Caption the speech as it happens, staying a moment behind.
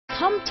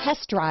Come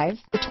test drive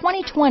the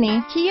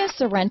 2020 Kia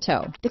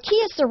Sorento. The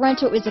Kia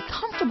Sorento is a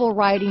comfortable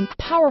riding,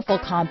 powerful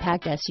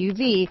compact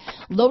SUV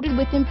loaded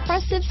with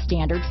impressive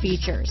standard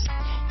features.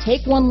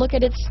 Take one look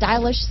at its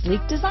stylish,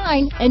 sleek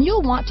design and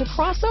you'll want to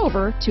cross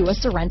over to a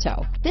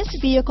Sorento. This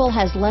vehicle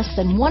has less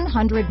than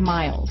 100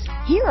 miles.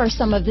 Here are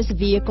some of this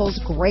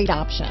vehicle's great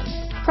options: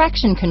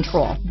 traction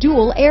control,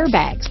 dual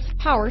airbags,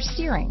 power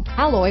steering,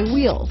 alloy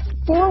wheels,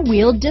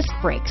 four-wheel disc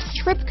brakes,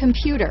 trip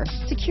computer,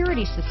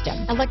 security system,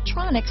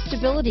 electronic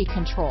stability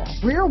control,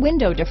 rear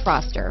window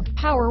defroster,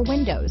 power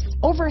windows,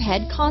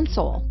 overhead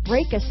console,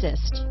 brake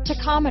assist,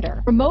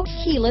 tachometer, remote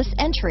keyless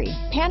entry,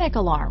 panic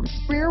alarms,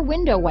 rear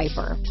window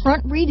wiper,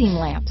 front reading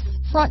lamps,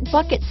 front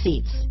bucket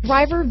seats,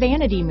 driver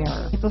vanity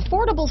mirror. If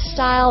affordable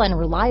style and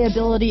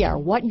reliability are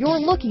what you're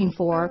looking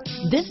for,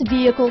 this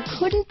vehicle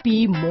couldn't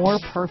be more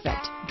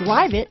perfect.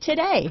 Drive it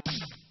today.